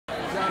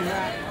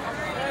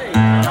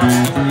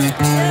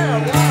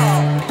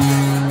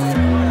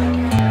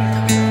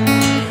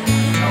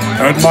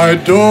At my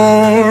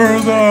door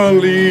the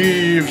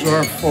leaves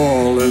are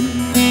falling,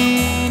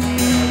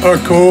 a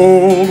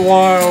cold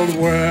wild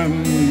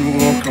wind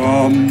will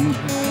come.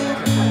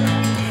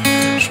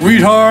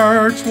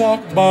 Sweethearts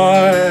walk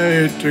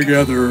by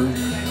together,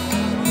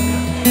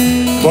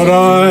 but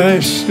I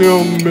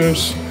still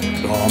miss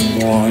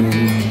someone.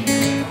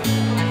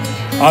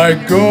 I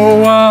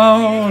go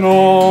out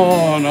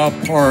on a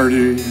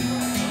party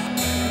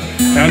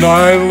and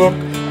I look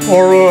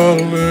for a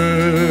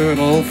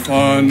little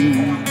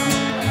fun,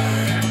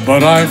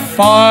 but I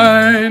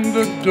find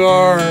a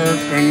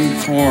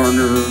darkened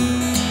corner,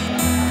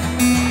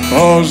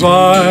 'cause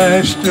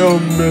I still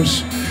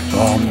miss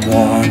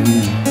someone.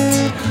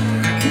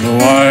 Though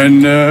I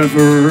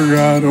never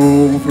got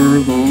over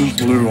those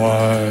blue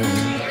eyes,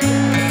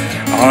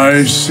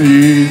 I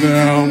see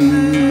them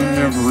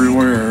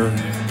everywhere.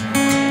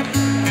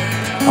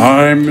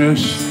 I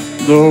miss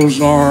those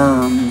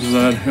arms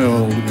that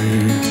held me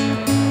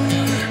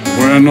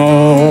when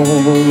all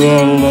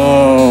the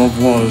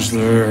love was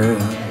there.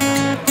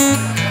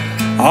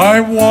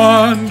 I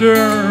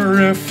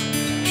wonder if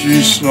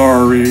she's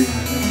sorry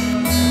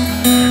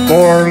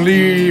for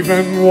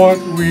leaving what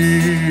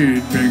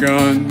we'd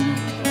begun.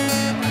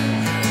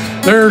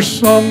 There's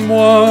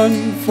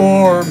someone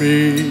for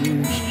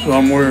me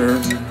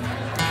somewhere,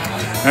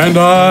 and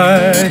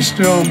I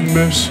still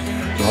miss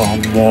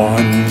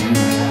someone.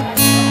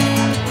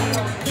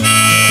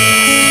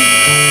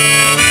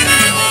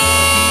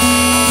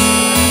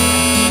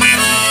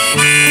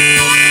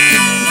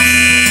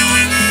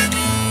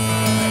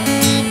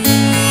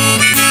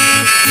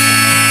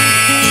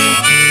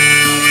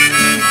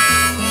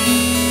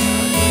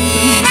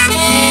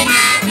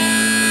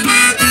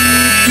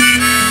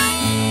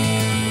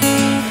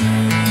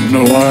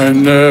 No, I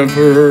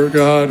never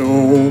got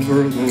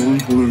over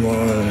those blue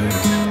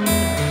eyes.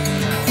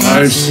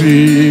 I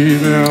see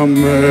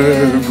them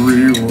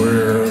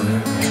everywhere.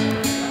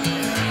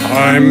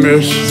 I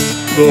miss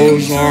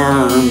those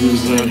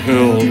arms that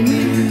held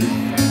me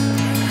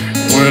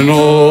when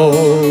all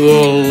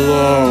the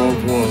love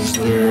was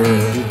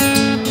there.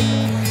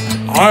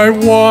 I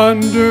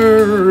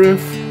wonder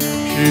if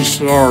she's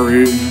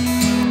sorry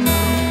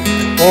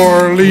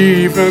for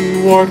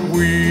leaving what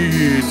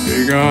we'd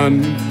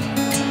begun.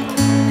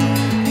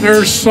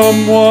 There's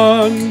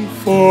someone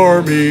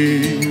for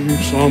me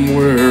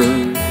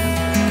somewhere,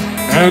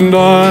 and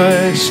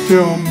I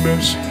still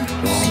miss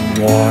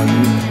someone.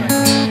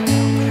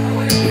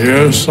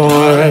 Yes,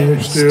 I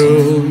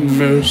still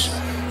miss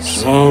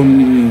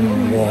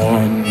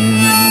someone.